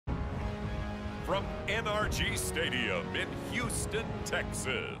from NRG Stadium in Houston,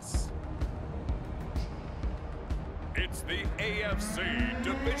 Texas. It's the AFC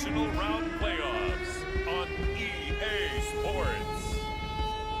Divisional Round Playoffs on EA Sports.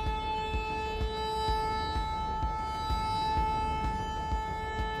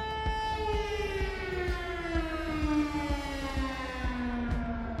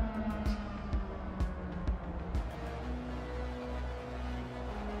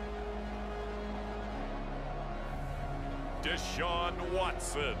 Deshaun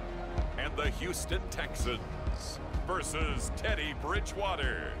Watson and the Houston Texans versus Teddy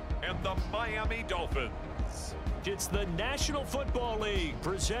Bridgewater and the Miami Dolphins. It's the National Football League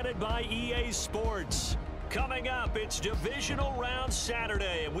presented by EA Sports. Coming up, it's Divisional Round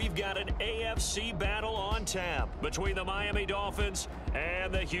Saturday, and we've got an AFC battle on tap between the Miami Dolphins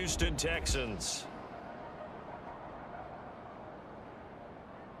and the Houston Texans.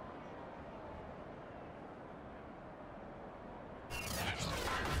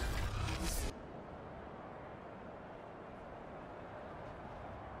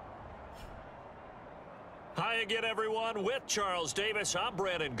 Hi again, everyone. With Charles Davis, I'm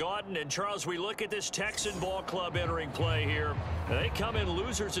Brandon Gaudin. And, Charles, we look at this Texan ball club entering play here. They come in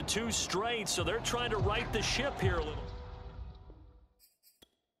losers of 2 straight, so they're trying to right the ship here a little.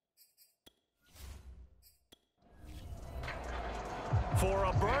 For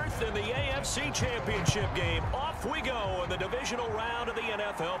a berth in the AFC Championship game, off we go in the divisional round of the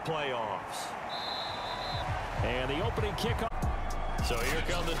NFL playoffs. And the opening kickoff. So here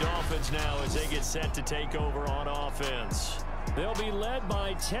come the Dolphins now as they get set to take over on offense. They'll be led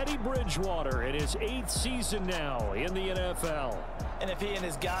by Teddy Bridgewater in his 8th season now in the NFL. And if he and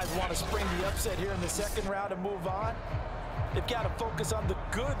his guys want to spring the upset here in the second round and move on, they've got to focus on the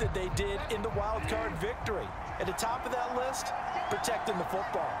good that they did in the wild card victory. At the top of that list, protecting the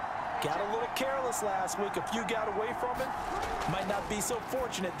football. Got a little careless last week. A few got away from it. Might not be so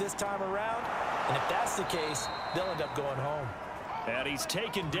fortunate this time around. And if that's the case, they'll end up going home. And he's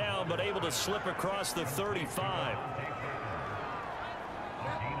taken down, but able to slip across the 35.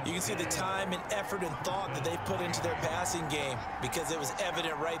 You can see the time and effort and thought that they put into their passing game because it was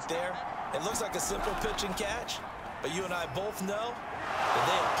evident right there. It looks like a simple pitch and catch, but you and I both know that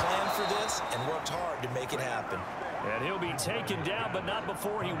they have planned for this and worked hard to make it happen. And he'll be taken down, but not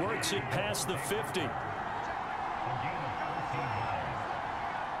before he works it past the 50.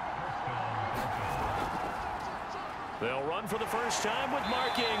 They'll run for the first time with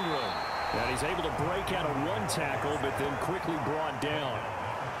Mark Ingram. And he's able to break out of 1 tackle, but then quickly brought down.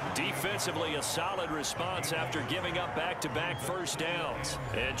 Defensively, a solid response after giving up back-to-back first downs.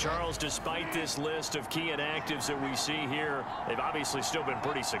 And, Charles, despite this list of key inactives that we see here, they've obviously still been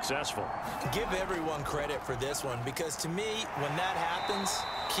pretty successful. Give everyone credit for this one because, to me, when that happens,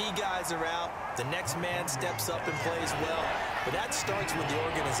 key guys are out, the next man steps up and plays well. But that starts with the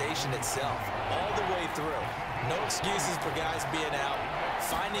organization itself, all the way through. No excuses for guys being out.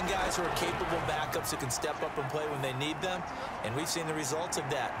 Finding guys who are capable backups who can step up and play when they need them. And we've seen the results of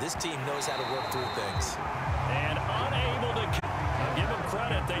that. This team knows how to work through things. And unable to give them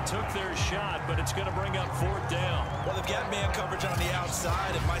credit. They took their shot, but it's going to bring up 4th down. Well, they've got man coverage on the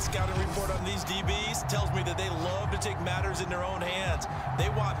outside, and my scouting report on these DBs tells me that they love to take matters in their own hands. They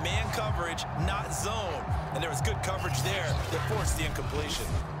want man coverage, not zone. And there was good coverage there that forced the incompletion.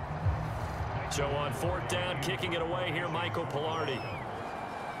 So on 4th down, kicking it away here, Michael Pilardi.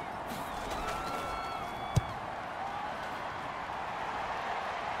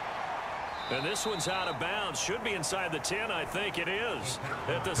 And this one's out of bounds. Should be inside the 10, I think it is.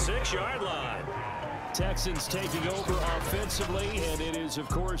 At the 6-yard line. Texans taking over offensively, and it is, of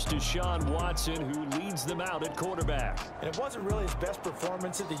course, Deshaun Watson who leads them out at quarterback. And it wasn't really his best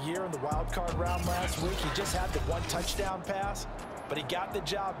performance of the year in the wild card round last week. He just had the 1 touchdown pass, but he got the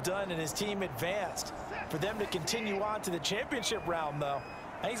job done and his team advanced. For them to continue on to the championship round, though,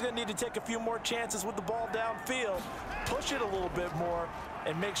 I think he's going to need to take a few more chances with the ball downfield, push it a little bit more,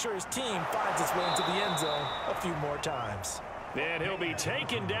 and make sure his team finds its way into the end zone a few more times. And he'll be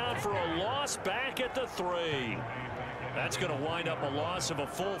taken down for a loss back at the 3. That's going to wind up a loss of a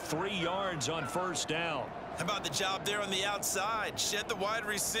full 3 yards on 1st down. How about the job there on the outside? Shed the wide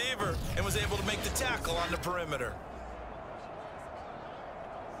receiver and was able to make the tackle on the perimeter.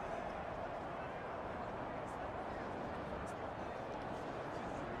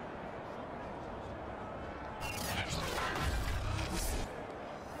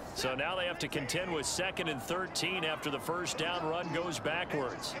 So now they have to contend with 2nd and 13 after the 1st down run goes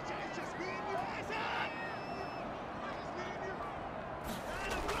backwards.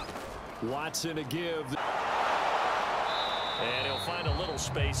 Watson to give. And he'll find a little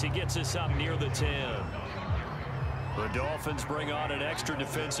space. He gets us up near the 10. The Dolphins bring on an extra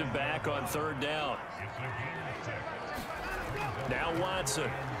defensive back on 3rd down. Now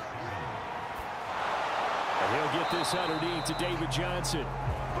Watson. And he'll get this underneath to David Johnson.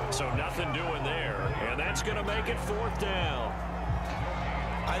 So nothing doing there. And that's going to make it 4th down.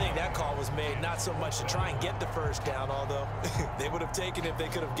 I think that call was made not so much to try and get the 1st down, although they would have taken it if they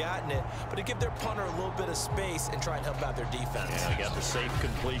could have gotten it, but to give their punter a little bit of space and try and help out their defense. Yeah, they got the safe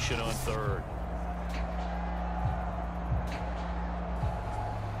completion on 3rd.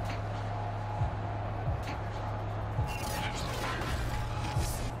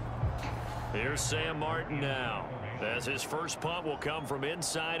 Here's Sam Martin now, as his first punt will come from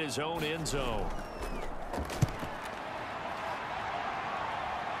inside his own end zone.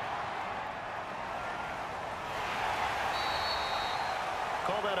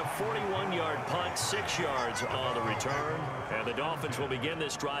 Call that a 41-yard punt, 6 yards on the return. And the Dolphins will begin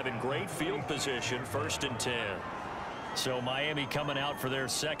this drive in great field position, 1st and 10. So Miami coming out for their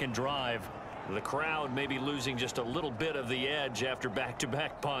 2nd drive. The crowd may be losing just a little bit of the edge after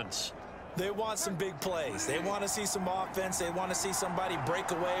back-to-back punts. They want some big plays. They want to see some offense. They want to see somebody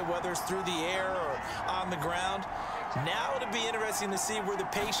break away, whether it's through the air or on the ground. Now it'll be interesting to see where the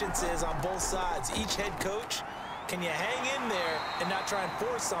patience is on both sides. Each head coach, can you hang in there and not try and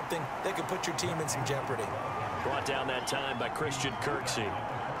force something that could put your team in some jeopardy? Brought down that time by Christian Kirksey.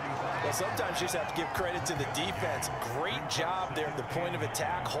 Well, sometimes you just have to give credit to the defense. Great job there at the point of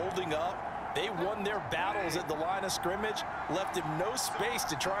attack, holding up. They won their battles at the line of scrimmage, left him no space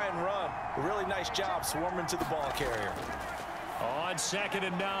to try and run. A really nice job swarming to the ball carrier. On 2nd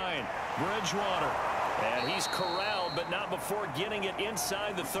and 9, Bridgewater. And he's corralled, but not before getting it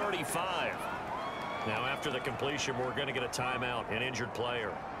inside the 35. Now, after the completion, we're going to get a timeout, an injured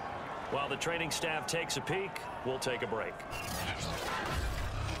player. While the training staff takes a peek, we'll take a break.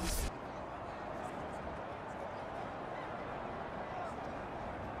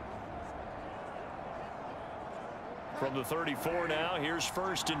 From the 34 now, here's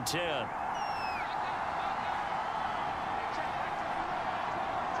 1st and 10.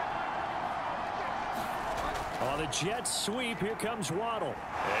 On the jet sweep, here comes Waddle.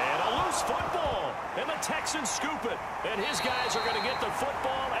 And a loose football. And the Texans scoop it. And his guys are going to get the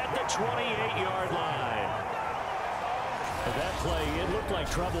football at the 28-yard line. That play, it looked like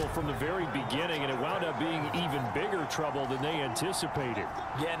trouble from the very beginning, and it wound up being even bigger trouble than they anticipated.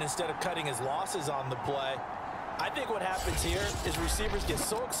 Yeah, and instead of cutting his losses on the play, I think what happens here is receivers get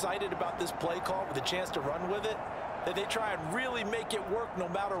so excited about this play call with a chance to run with it that they try and really make it work no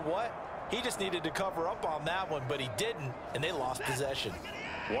matter what. He just needed to cover up on that one, but he didn't, and they lost possession.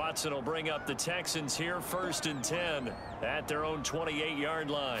 Watson will bring up the Texans here, 1st and 10 at their own 28-yard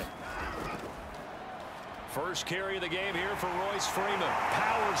line. First carry of the game here for Royce Freeman.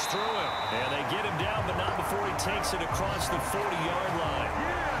 Powers through him, and they get him down, but not before he takes it across the 40-yard line.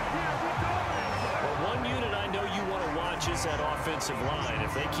 Well, one unit I know you want to watch is that offensive line.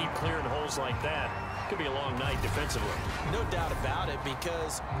 If they keep clearing holes like that, it could be a long night defensively. No doubt about it,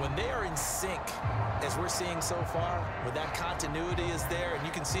 because when they are in sync, as we're seeing so far, when that continuity is there, and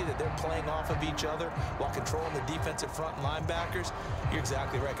you can see that they're playing off of each other while controlling the defensive front linebackers, you're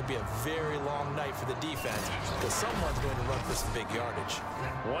exactly right. It could be a very long night for the defense, because someone's going to run for some big yardage.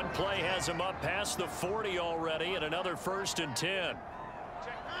 One play has him up past the 40 already, and another 1st and 10.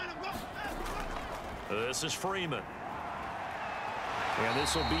 This is Freeman. And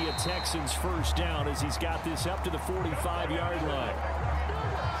this will be a Texans 1st down as he's got this up to the 45-yard line.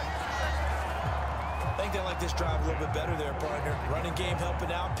 I think they like this drive a little bit better there, partner. Running game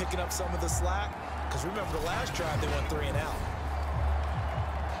helping out, picking up some of the slack. Because remember the last drive, they went 3 and out.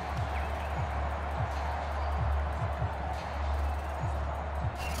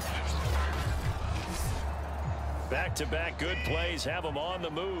 Back-to-back good plays have them on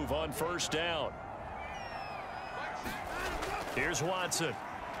the move on 1st down. Here's Watson.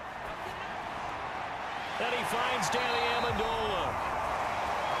 And he finds Danny Amendola.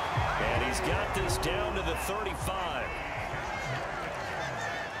 And he's got this down to the 35.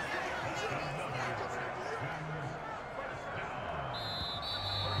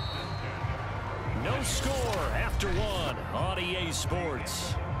 No score after 1 on EA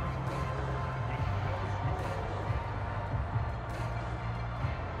Sports.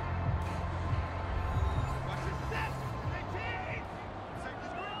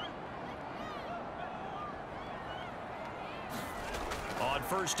 On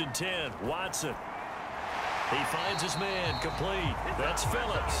 1st and 10, Watson. He finds his man, complete. That's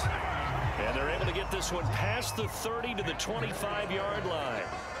Phillips. And they're able to get this one past the 30 to the 25-yard line.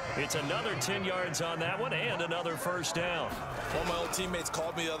 It's another 10 yards on that one and another first down. One of my old teammates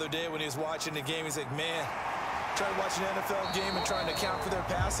called me the other day when he was watching the game. He's like, man, trying to watch an NFL game and trying to account for their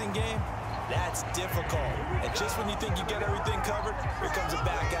passing game, that's difficult. And just when you think you get everything covered, here comes a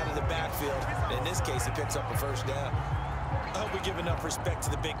back out of the backfield. And in this case, he picks up a first down. I hope we give enough respect to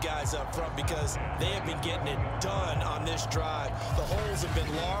the big guys up front because they have been getting it done on this drive. The holes have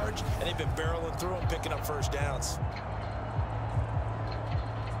been large, and they've been barreling through them, picking up first downs.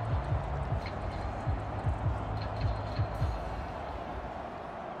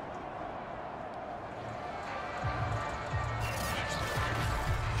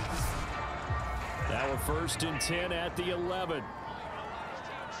 Now a 1st and 10 at the 11.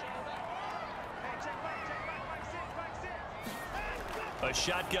 A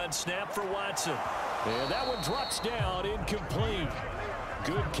shotgun snap for Watson. And that one drops down, incomplete.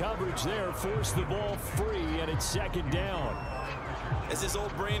 Good coverage there, forced the ball free, and it's 2nd down. As his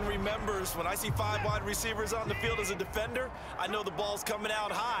old brain remembers, when I see 5 wide receivers on the field as a defender, I know the ball's coming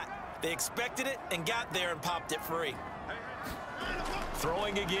out hot. They expected it and got there and popped it free.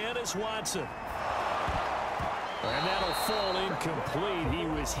 Throwing again is Watson. And that'll fall incomplete. He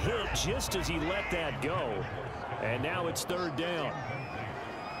was hit just as he let that go. And now it's 3rd down.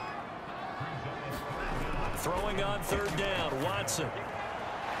 Throwing on 3rd down, Watson.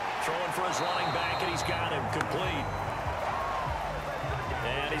 Throwing for his running back, and he's got him complete.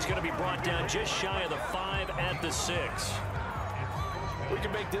 And he's going to be brought down just shy of the 5 at the 6. We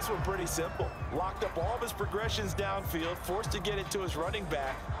can make this one pretty simple. Locked up all of his progressions downfield, forced to get it to his running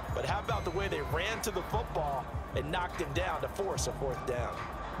back. But how about the way they ran to the football and knocked him down to force a 4th down?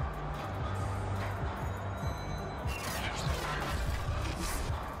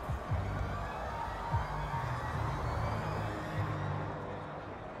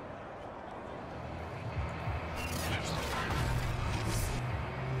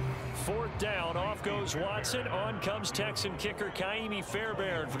 Fourth down, off goes Watson. On comes Texan kicker Kaimi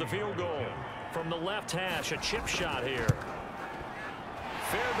Fairbairn for the field goal. From the left hash, a chip shot here.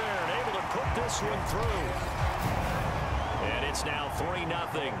 Fairbairn able to put this one through. And it's now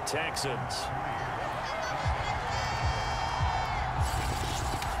 3-0 Texans.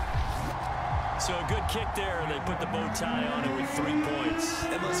 So a good kick there, and they put the bow tie on it with 3 points.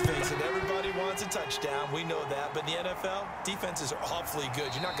 And let's face it, everybody wants a touchdown. We know that. But in the NFL, defenses are awfully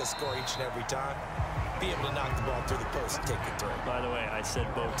good. You're not going to score each and every time. Be able to knock the ball through the post and take the throw. By the way, I said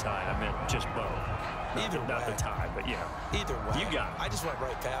bow tie. I meant just bow. Not the tie, but yeah. Either way. You got it. I just went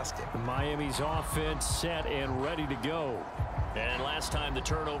right past it. Miami's offense set and ready to go. And last time the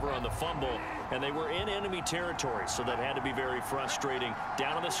turnover on the fumble, and they were in enemy territory, so that had to be very frustrating.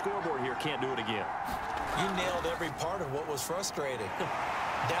 Down on the scoreboard here, can't do it again. You nailed every part of what was frustrating.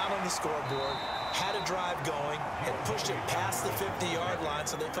 Down on the scoreboard, had a drive going, had pushed it past the 50-yard line,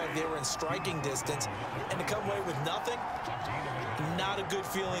 so they felt like they were in striking distance, and to come away with nothing, not a good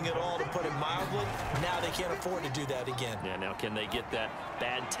feeling at all, to put it mildly. Now they can't afford to do that again. Yeah, now can they get that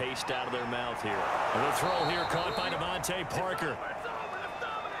bad taste out of their mouth here? And the throw here caught by Devontae Parker.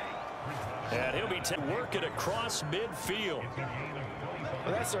 And he'll be working across midfield.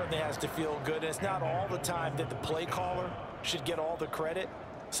 Well, that certainly has to feel good. And it's not all the time that the play caller should get all the credit.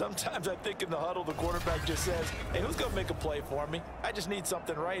 Sometimes I think in the huddle, the quarterback just says, hey, who's going to make a play for me? I just need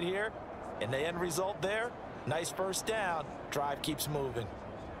something right here. And the end result there, nice first down. Drive keeps moving.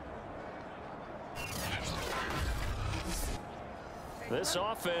 This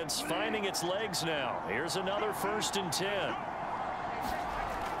offense finding its legs now. Here's another 1st and 10.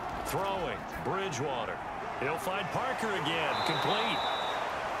 Throwing, Bridgewater. He'll find Parker again, complete.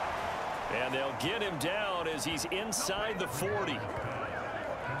 And they'll get him down as he's inside the 40.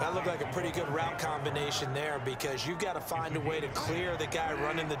 That looked like a pretty good route combination there, because you've got to find a way to clear the guy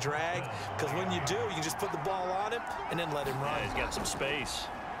running the drag, because when you do, you can just put the ball on him and then let him run. Yeah, he's got some space.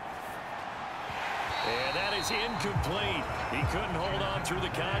 And that is incomplete. He couldn't hold on through the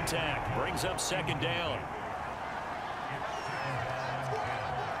contact. Brings up 2nd down.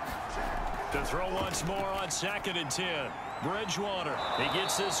 To throw once more on 2nd and 10. Bridgewater. He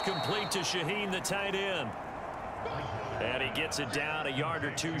gets this complete to Shaheen, the tight end. And he gets it down a yard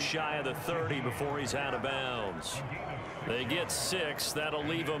or two shy of the 30 before he's out of bounds. They get 6. That'll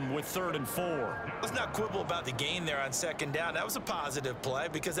leave them with 3rd and 4. Let's not quibble about the gain there on 2nd down. That was a positive play,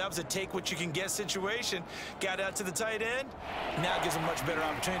 because that was a take-what-you-can-get situation. Got out to the tight end. Now it gives them a much better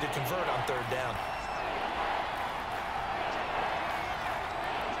opportunity to convert on 3rd down.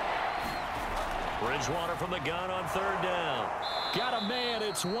 Bridgewater from the gun on 3rd down. Got a man.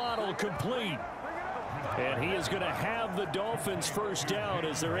 It's Waddle, complete. And he is going to have the Dolphins' first down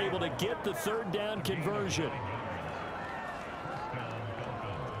as they're able to get the 3rd down conversion.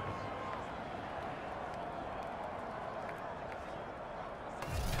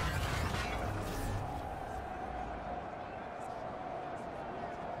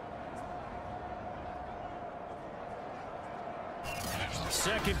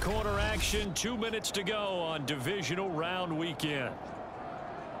 Second quarter action, 2 minutes to go on divisional round weekend.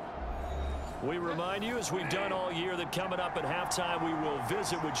 We remind you, as we've done all year, that coming up at halftime, we will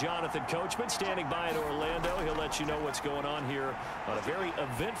visit with Jonathan Coachman standing by in Orlando. He'll let you know what's going on here on a very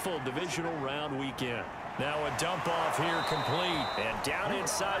eventful divisional round weekend. Now a dump off here complete. And down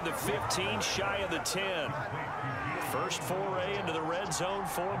inside the 15, shy of the 10. First foray into the red zone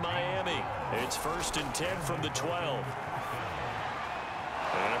for Miami. It's 1st and 10 from the 12.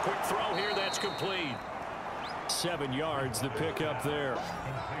 And a quick throw here, that's complete. 7 yards, the pickup there.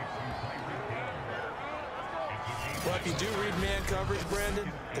 Well, if you do read man coverage,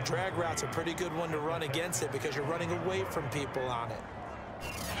 Brandon, the drag route's a pretty good one to run against it because you're running away from people on it.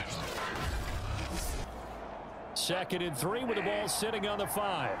 2nd and 3 with the ball sitting on the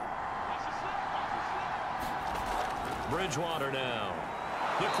 5. Bridgewater now.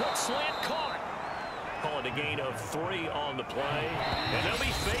 The quick slant caught. Call it a gain of 3 on the play. And they'll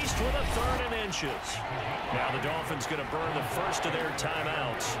be faced with a 3rd and inches. Now the Dolphins going to burn the first of their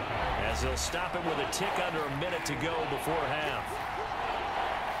timeouts as they'll stop it with a tick under a minute to go before half.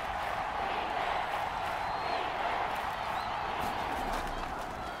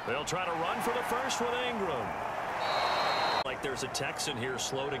 They'll try to run for the first with Ingram. Like there's a Texan here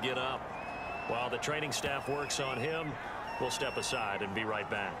slow to get up. While the training staff works on him, we'll step aside and be right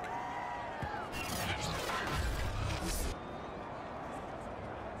back.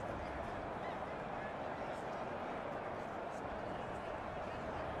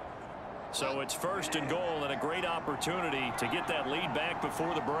 So it's 1st and goal and a great opportunity to get that lead back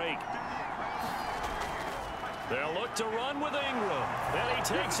before the break. They'll look to run with Ingram. And he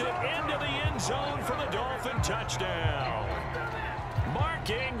takes it into the end zone for the Dolphin touchdown. Mark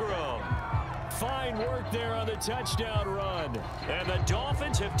Ingram. Fine work there on the touchdown run. And the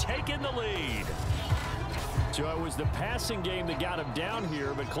Dolphins have taken the lead. So it was the passing game that got him down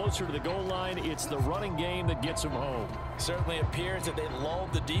here, but closer to the goal line, it's the running game that gets him home. Certainly appears that they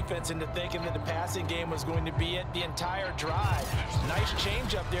lulled the defense into thinking that the passing game was going to be it the entire drive. Nice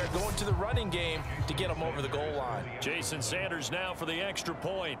change up there going to the running game to get him over the goal line. Jason Sanders now for the extra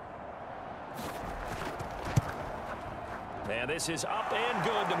point. And this is up and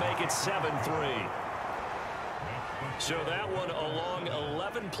good to make it 7-3. So that one a long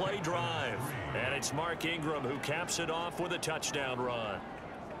 11-play drive. And it's Mark Ingram who caps it off with a touchdown run.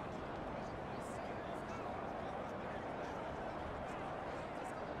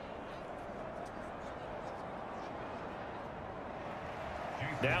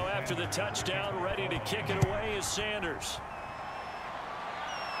 Now after the touchdown, ready to kick it away is Sanders.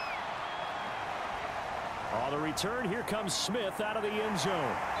 On the return, here comes Smith out of the end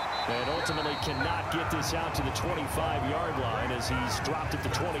zone. And ultimately cannot get this out to the 25-yard line as he's dropped it to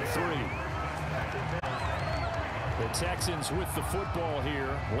 23. The Texans with the football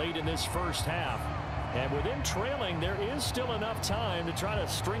here late in this first half. And with them trailing, there is still enough time to try to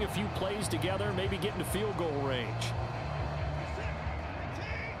string a few plays together, maybe get into field goal range.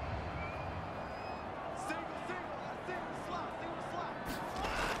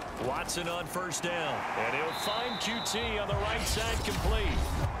 Watson on 1st down, and he'll find QT on the right side complete.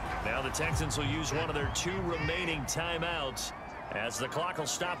 Now the Texans will use one of their 2 remaining timeouts as the clock will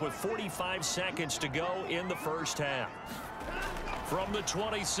stop with 45 seconds to go in the first half. From the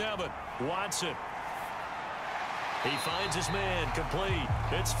 27, Watson. He finds his man complete.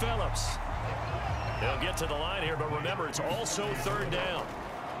 It's Phillips. He'll get to the line here, but remember, it's also 3rd down.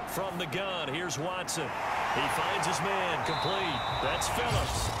 From the gun, here's Watson. He finds his man complete. That's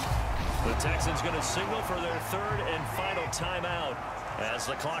Phillips. The Texans going to signal for their 3rd and final timeout as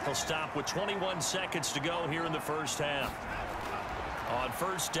the clock will stop with 21 seconds to go here in the first half. On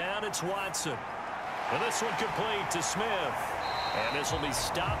 1st down, it's Watson. And this one complete to Smith. And this will be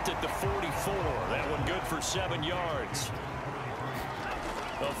stopped at the 44. That one good for 7 yards.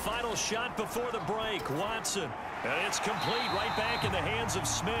 The final shot before the break, Watson. And it's complete right back in the hands of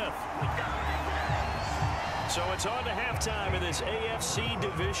Smith. So it's on to halftime in this AFC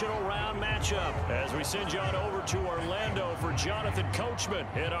divisional round matchup as we send you on over to Orlando for Jonathan Coachman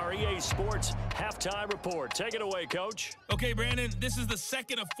in our EA Sports halftime report. Take it away, Coach. Okay, Brandon, this is the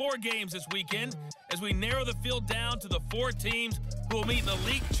second of 4 games this weekend as we narrow the field down to the 4 teams who will meet in the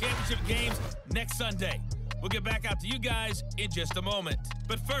league championship games next Sunday. We'll get back out to you guys in just a moment.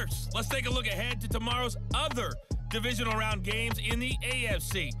 But first, let's take a look ahead to tomorrow's other divisional round games in the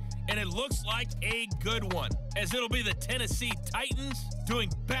AFC. And it looks like a good one, as it'll be the Tennessee Titans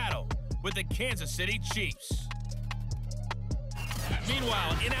doing battle with the Kansas City Chiefs.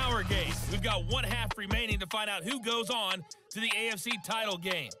 Meanwhile, in our game, we've got 1 half remaining to find out who goes on to the AFC title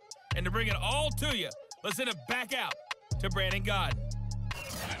game. And to bring it all to you, let's send it back out to Brandon Godden.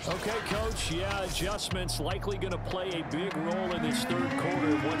 Okay, Coach. Yeah, adjustments likely going to play a big role in this third quarter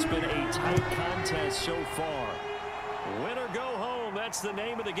of what's been a tight contest so far. Win or go home, that's the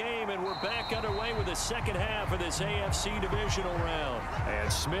name of the game, and we're back underway with the second half of this AFC divisional round.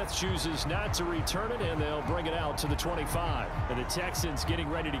 And Smith chooses not to return it, and they'll bring it out to the 25. And the Texans getting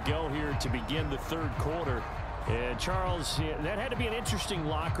ready to go here to begin the third quarter. And Charles, that had to be an interesting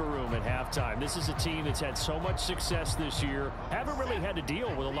locker room at halftime. This is a team that's had so much success this year. Haven't really had to deal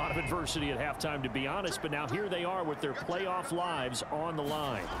with a lot of adversity at halftime, to be honest. But now here they are with their playoff lives on the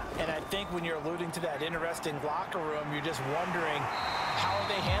line. And I think when you're alluding to that interesting locker room, you're just wondering, how are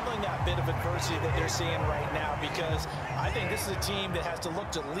they handling that bit of adversity that they're seeing right now? Because I think this is a team that has to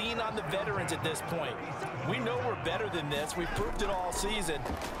look to lean on the veterans at this point. We know we're better than this. We've proved it all season.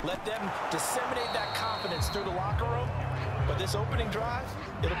 Let them disseminate that confidence through the locker room. But this opening drive,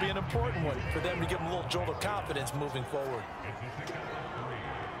 it'll be an important one for them to give them a little jolt of confidence moving forward.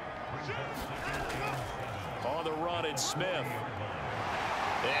 On the run, it's Smith.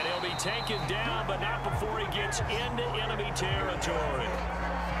 And he'll be taken down, but not before he gets into enemy territory.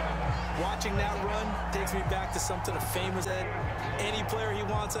 Watching that run takes me back to something a famous said. Any player he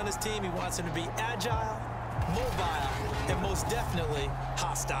wants on his team, he wants him to be agile, mobile, and most definitely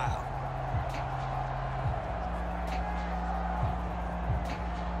hostile.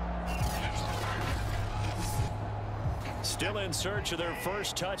 Still in search of their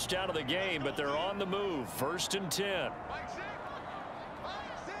first touchdown of the game, but they're on the move. 1st and 10.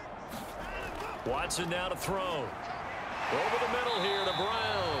 Watson now to throw. Over the middle here to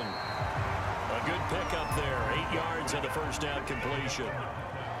Brown. A good pickup there. 8 yards on the first down completion.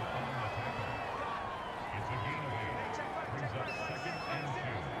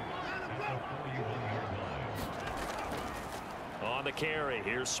 On the carry,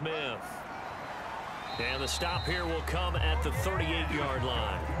 here's Smith. And the stop here will come at the 38-yard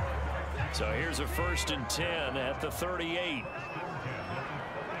line. So here's a 1st and 10 at the 38.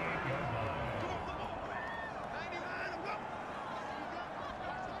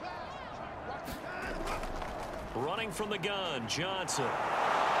 Running from the gun, Johnson.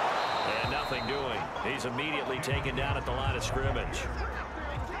 And nothing doing. He's immediately taken down at the line of scrimmage.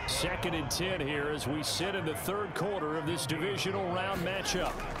 2nd and 10 here as we sit in the third quarter of this divisional round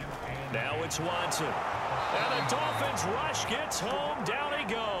matchup. Now it's Watson. And the Dolphins rush gets home. Down he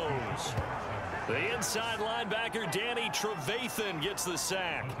goes. The inside linebacker, Danny Trevathan, gets the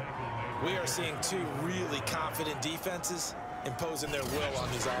sack. We are seeing two really confident defenses imposing their will on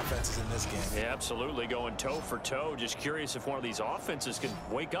these offenses in this game. Yeah, absolutely, going toe for toe. Just curious if one of these offenses can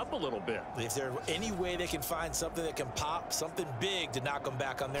wake up a little bit. If there's any way they can find something that can pop, something big to knock them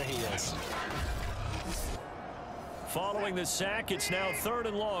back on their heels. Following the sack, it's now 3rd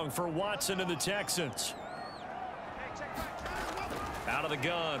and long for Watson and the Texans. Out of the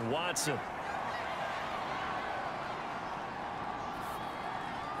gun, Watson.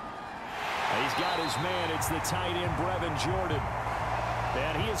 He's got his man. It's the tight end, Brevin Jordan.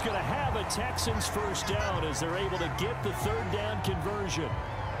 And he is going to have a Texans first down as they're able to get the 3rd down conversion.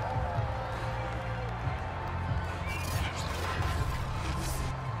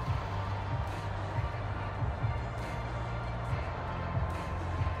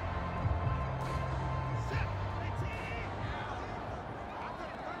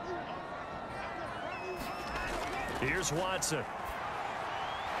 Here's Watson.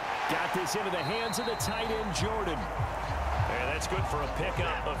 Got this into the hands of the tight end, Jordan. And that's good for a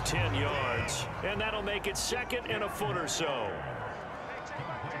pickup of 10 yards. And that'll make it 2nd and a foot or so.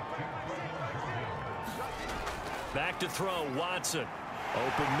 Back to throw, Watson.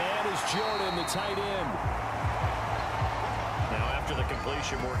 Open man is Jordan, the tight end. Now after the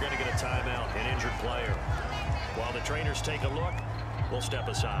completion, we're going to get a timeout, an injured player. While the trainers take a look, we'll step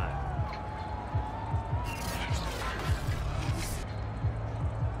aside.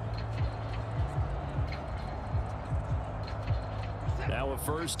 Now a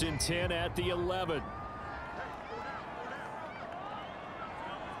 1st and 10 at the 11.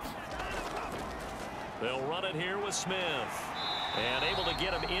 They'll run it here with Smith. And able to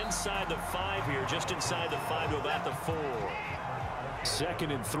get him inside the 5 here, just inside the 5 to about the 4.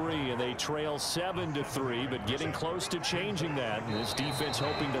 2nd and 3, and they trail 7-3, but getting close to changing that. And this defense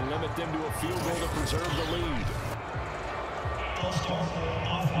hoping to limit them to a field goal to preserve the lead.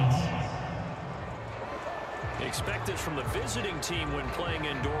 Expect this from the visiting team when playing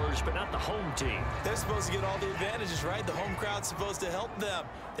indoors, but not the home team. They're supposed to get all the advantages, right? The home crowd's supposed to help them.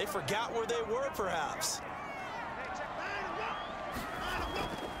 They forgot where they were, perhaps.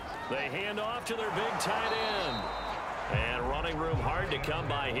 They hand off to their big tight end. And running room hard to come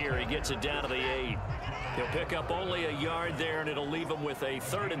by here. He gets it down to the 8. He'll pick up only a yard there, and it'll leave him with a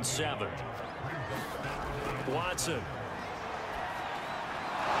 3rd and 7. Watson.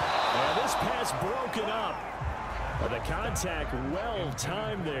 And this pass broken up. The contact well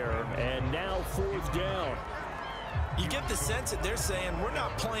timed there, and now 4th down. You get the sense that they're saying we're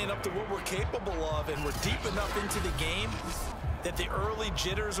not playing up to what we're capable of, and we're deep enough into the game that the early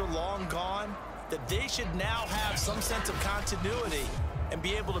jitters are long gone, that they should now have some sense of continuity and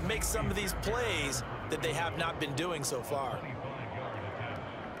be able to make some of these plays that they have not been doing so far.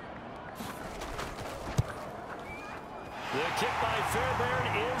 The kick by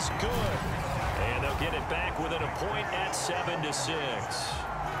Fairbairn is good. And they'll get it back within a point at 7-6.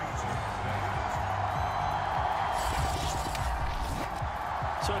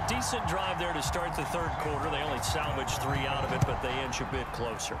 So a decent drive there to start the 3rd quarter. They only salvaged 3 out of it, but they inch a bit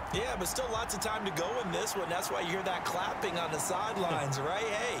closer. Yeah, but still lots of time to go in this one. That's why you hear that clapping on the sidelines, right?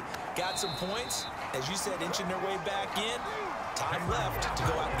 Hey, got some points. As you said, inching their way back in. Time left to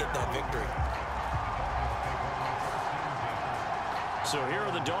go out and get that victory. So here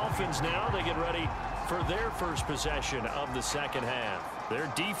are the Dolphins now. They get ready for their first possession of the 2nd half. Their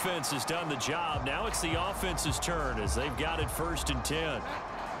defense has done the job. Now it's the offense's turn as they've got it 1st and 10.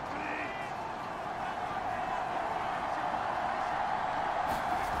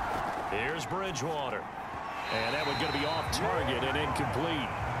 Here's Bridgewater. And that one's going to be off target and incomplete.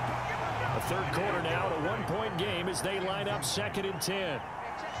 A 3rd quarter now, a 1-point game as they line up 2nd and 10.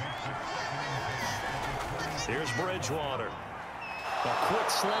 Here's Bridgewater. A quick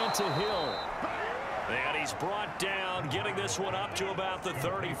slant to Hill. And he's brought down, getting this one up to about the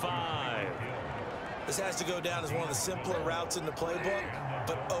 35. This has to go down as one of the simpler routes in the playbook,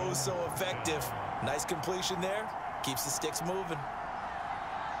 but oh so effective. Nice completion there. Keeps the sticks moving.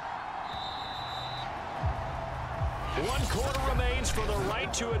 1 quarter remains for the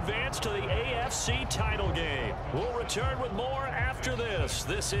right to advance to the AFC title game. We'll return with more after this.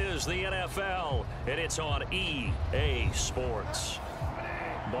 This is the NFL, and it's on EA Sports.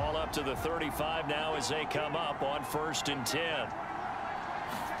 Ball up to the 35 now as they come up on 1st and 10.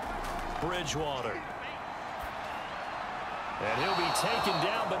 Bridgewater. And he'll be taken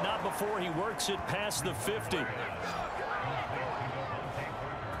down, but not before he works it past the 50.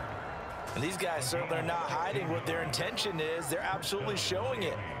 And these guys certainly are not hiding what their intention is. They're absolutely showing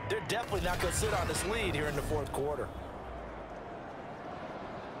it. They're definitely not going to sit on this lead here in the 4th quarter.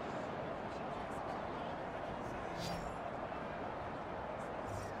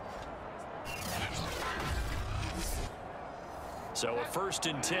 So a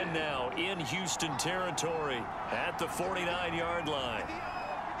 1st and 10 now in Houston territory at the 49-yard line.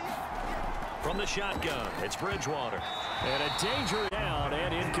 From the shotgun, it's Bridgewater. And a danger down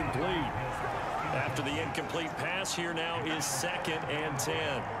and incomplete. After the incomplete pass, here now is 2nd and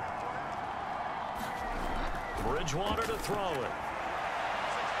 10. Bridgewater to throw it.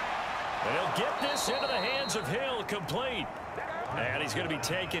 And he'll get this into the hands of Hill, complete. And he's going to be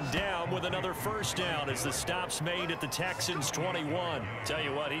taken down with another 1st down as the stop's made at the Texans' 21. Tell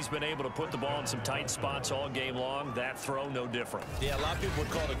you what, he's been able to put the ball in some tight spots all game long. That throw, no different. Yeah, a lot of people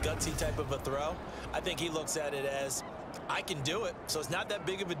would call it a gutsy type of a throw. I think he looks at it as, I can do it, so it's not that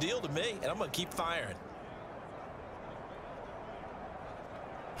big of a deal to me, and I'm going to keep firing.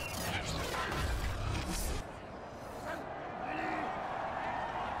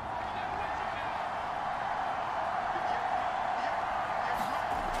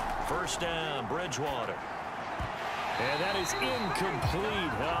 First down, Bridgewater. And that is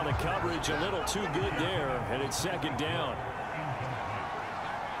incomplete. Oh, the coverage a little too good there, and it's 2nd down.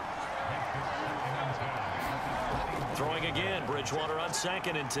 Throwing again, Bridgewater on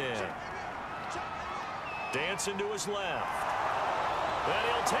 2nd and 10. Dancing to his left. And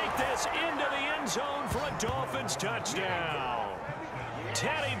he'll take this into the end zone for a Dolphins touchdown.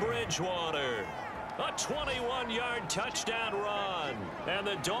 Teddy Bridgewater. A 21-yard touchdown run. And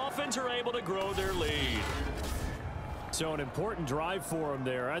the Dolphins are able to grow their lead. So an important drive for them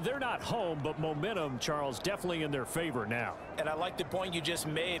there. They're not home, but momentum, Charles, definitely in their favor now. And I like the point you just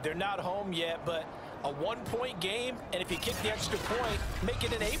made. They're not home yet, but a 1-point game, and if you kick the extra point, make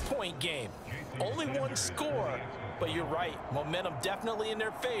it an 8-point game. Only 1 score, but you're right. Momentum definitely in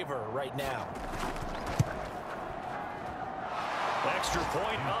their favor right now. Extra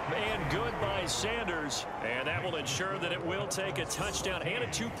point up and good by Sanders. And that will ensure that it will take a touchdown and a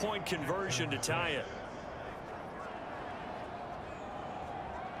 2-point conversion to tie it.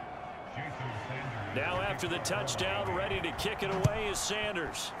 Now after the touchdown, ready to kick it away is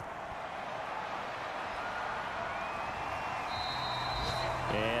Sanders.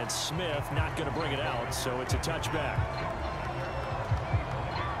 And Smith not going to bring it out, so it's a touchback.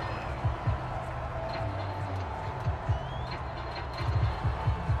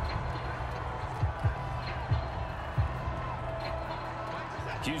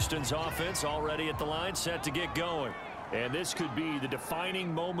 Houston's offense already at the line, set to get going. And this could be the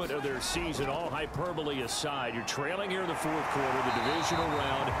defining moment of their season, all hyperbole aside. You're trailing here in the fourth quarter, the divisional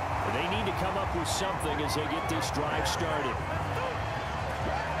round, and they need to come up with something as they get this drive started.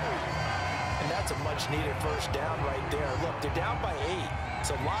 And that's a much-needed first down right there. Look, they're down by 8,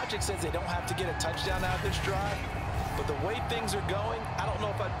 so logic says they don't have to get a touchdown out of this drive. But the way things are going, I don't know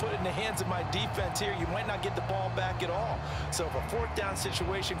if I'd put it in the hands of my defense here. You might not get the ball back at all. So if a fourth down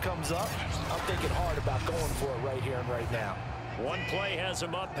situation comes up, I'm thinking hard about going for it right here and right now. One play has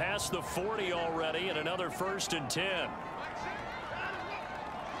him up past the 40 already, and another 1st and 10.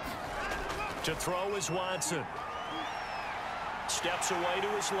 To throw is Watson. Steps away to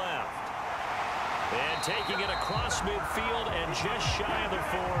his left. And taking it across midfield and just shy of the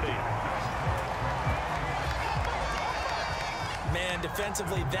 40. Man,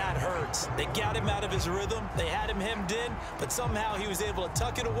 defensively, that hurts. They got him out of his rhythm. They had him hemmed in, but somehow he was able to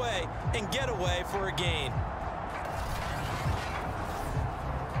tuck it away and get away for a gain.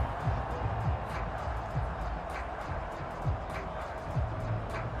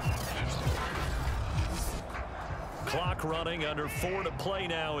 Clock running, under 4 to play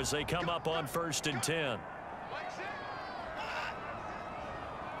now as they come up on 1st and 10.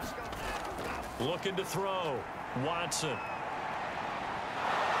 Looking to throw. Watson.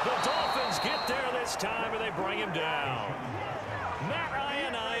 The Dolphins get there this time, and they bring him down. Matt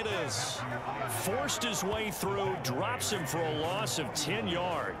Ioannidis forced his way through, drops him for a loss of 10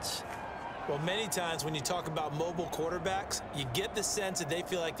 yards. Well, many times when you talk about mobile quarterbacks, you get the sense that they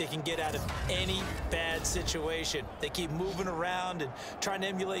feel like they can get out of any bad situation. They keep moving around and trying to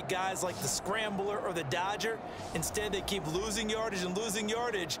emulate guys like the Scrambler or the Dodger. Instead, they keep losing yardage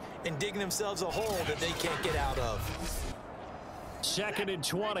and digging themselves a hole that they can't get out of. 2nd and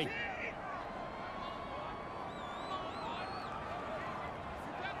 20.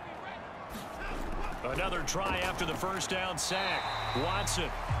 Another try after the first down sack.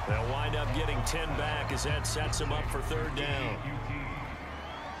 Watson. They'll wind up getting 10 back as that sets him up for 3rd down.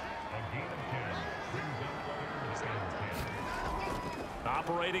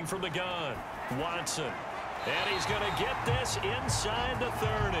 Operating from the gun. Watson. And he's going to get this inside the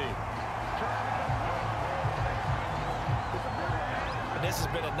 30. This has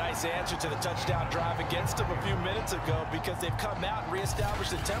been a nice answer to the touchdown drive against them a few minutes ago because they've come out and reestablished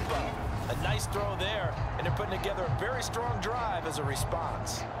the tempo. A nice throw there, and they're putting together a very strong drive as a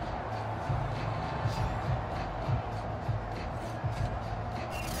response.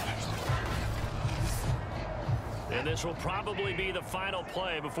 And this will probably be the final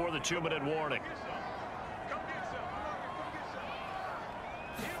play before the 2-minute warning.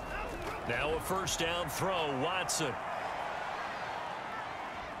 Now a first down throw, Watson.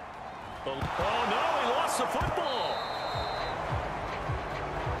 Oh, no, he lost the football.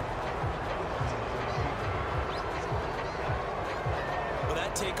 Well,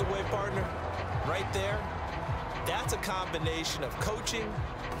 that takeaway, partner, right there, that's a combination of coaching,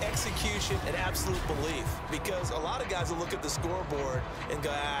 execution, and absolute belief. Because a lot of guys will look at the scoreboard and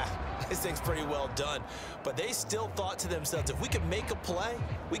go, this thing's pretty well done. But they still thought to themselves, if we can make a play,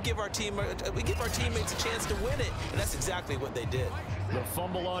 we give our teammates a chance to win it. And that's exactly what they did. The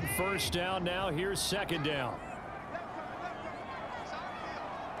fumble on first down. Now here's 2nd down.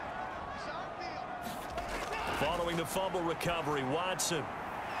 Following the fumble recovery, Watson.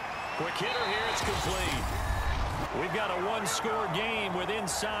 Quick hitter here, it's complete. We've got a one-score game with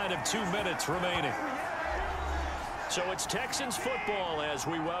inside of 2 minutes remaining. So it's Texans football as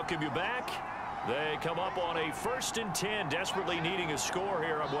we welcome you back. They come up on a 1st and 10, desperately needing a score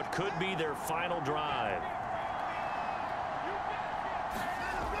here on what could be their final drive.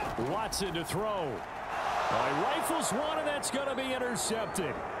 Watson to throw. He rifles one, and that's going to be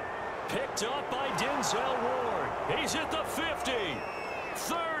intercepted. Picked up by Denzel Ward. He's at the 50,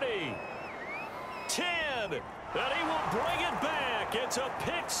 30, 10, and he will bring it back. It's a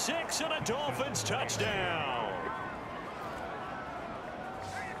pick six and a Dolphins touchdown.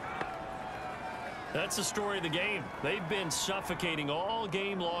 That's the story of the game. They've been suffocating all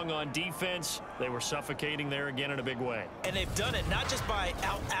game long on defense. They were suffocating there again in a big way. And they've done it not just by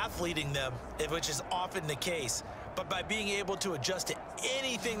out-athleting them, which is often the case, but by being able to adjust to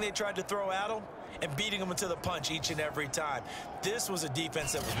anything they tried to throw at them and beating them to the punch each and every time. This was a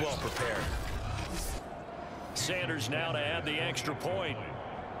defense that was well prepared. Sanders now to add the extra point.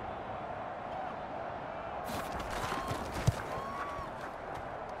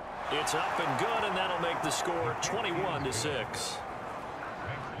 It's up and good, and that'll make the score 21-6.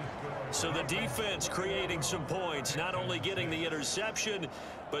 So the defense creating some points, not only getting the interception,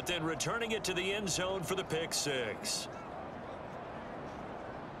 but then returning it to the end zone for the pick six.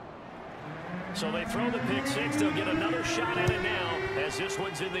 So they throw the pick six. They'll get another shot at it now as this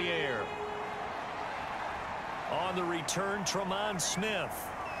one's in the air. On the return, Tremont Smith.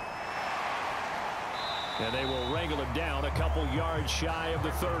 And they will wrangle him down a couple yards shy of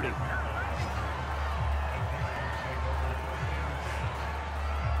the 30.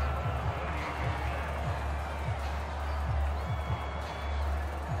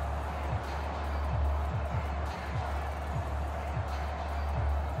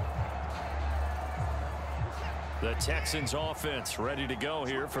 The Texans offense ready to go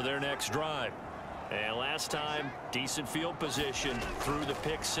here for their next drive. And last time, decent field position through the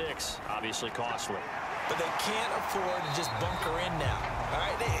pick six. Obviously costly. But they can't afford to just bunker in now. All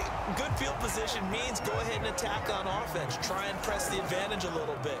right, good field position means go ahead and attack on offense. Try and press the advantage a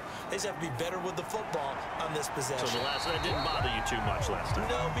little bit. They just have to be better with the football on this possession. So that didn't bother you too much last time?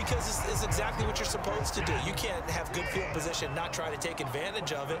 No, because it's exactly what you're supposed to do. You can't have good field position, not try to take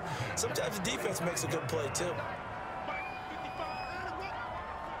advantage of it. Sometimes the defense makes a good play too.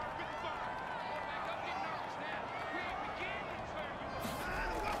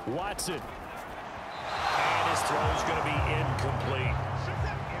 Watson. And his throw is going to be incomplete.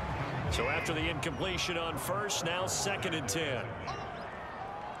 So after the incompletion on first, now 2nd and 10.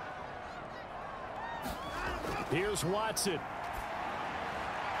 Here's Watson.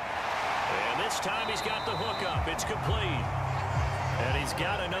 And this time he's got the hook up. It's complete. And he's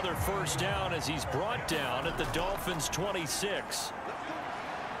got another first down as he's brought down at the Dolphins' 26.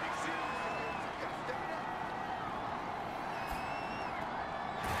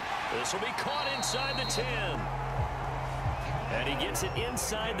 This will be caught inside the 10. And he gets it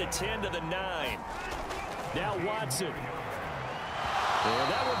inside the 10 to the 9. Now Watson.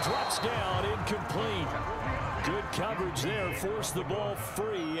 And that one drops down, incomplete. Good coverage there, forced the ball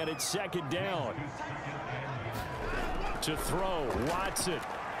free, and it's 2nd down. To throw, Watson.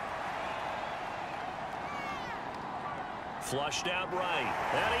 Flushed out right.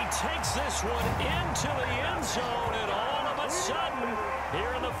 And he takes this one into the end zone, and all of a sudden,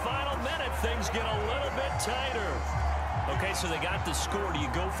 here in the final minute, things get a little bit tighter. Okay, so they got the score. Do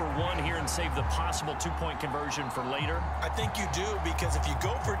you go for one here and save the possible two-point conversion for later? I think you do, because if you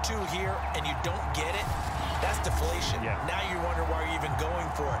go for two here and you don't get it, that's deflation. Yeah. Now you wonder why you're even going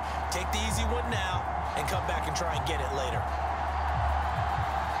for it. Take the easy one now and come back and try and get it later.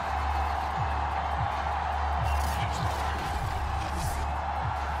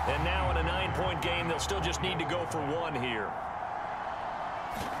 And now in a 9-point game, they'll still just need to go for one here.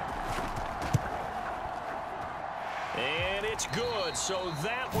 And it's good, so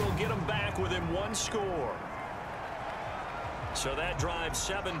that will get them back within one score. So that drives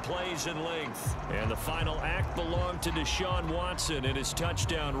 7 plays in length. And the final act belonged to Deshaun Watson in his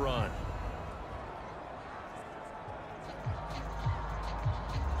touchdown run.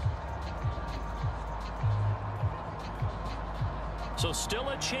 So still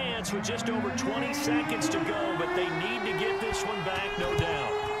a chance with just over 20 seconds to go, but they need to get this one back, no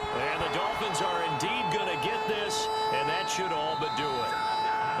doubt. And the Dolphins are indeed going to get this, and that should all but do it.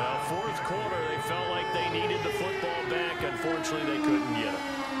 Fourth quarter, they felt like they needed the football back. Unfortunately, they couldn't get it.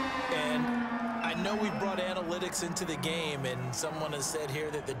 And I know we brought analytics into the game, and someone has said here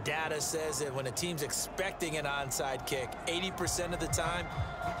that the data says that when a team's expecting an onside kick, 80% of the time,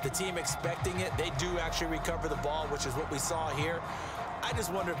 the team expecting it, they do actually recover the ball, which is what we saw here. I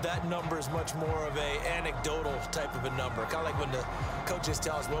just wonder if that number is much more of a anecdotal type of a number. Kind of like when the coaches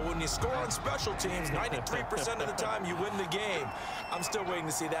tell us, well, when you score on special teams, 93% of the time you win the game. I'm still waiting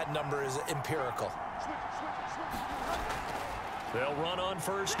to see that number is empirical. They'll run on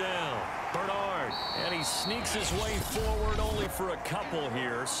first down. Bernard, and he sneaks his way forward only for a couple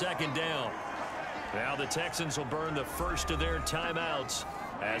here. 2nd down. Now the Texans will burn the first of their timeouts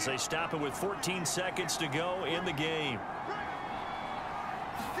as they stop it with 14 seconds to go in the game.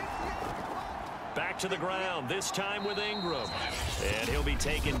 Back to the ground, this time with Ingram. And he'll be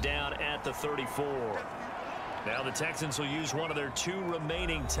taken down at the 34. Now the Texans will use one of their 2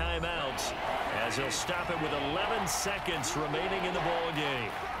 remaining timeouts as they'll stop it with 11 seconds remaining in the ball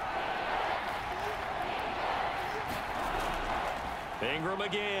game. Ingram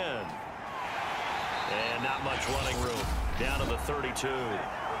again. And not much running room. Down to the 32.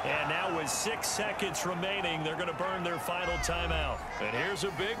 And now with 6 seconds remaining, they're going to burn their final timeout. And here's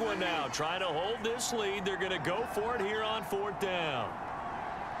a big one now. Trying to hold this lead. They're going to go for it here on 4th down.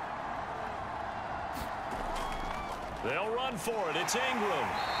 They'll run for it. It's Ingram.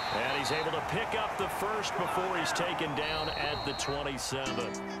 And he's able to pick up the first before he's taken down at the 27.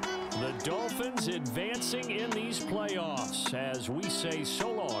 The Dolphins advancing in these playoffs as we say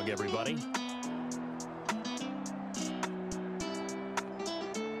so long, everybody.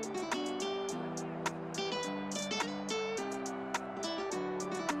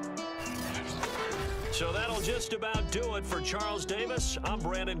 So that'll just about do it for Charles Davis. I'm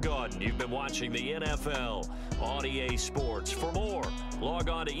Brandon Gaudin. You've been watching the NFL on EA Sports. For more, log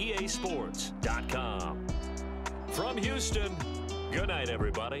on to easports.com. From Houston, good night,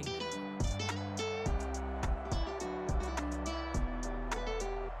 everybody.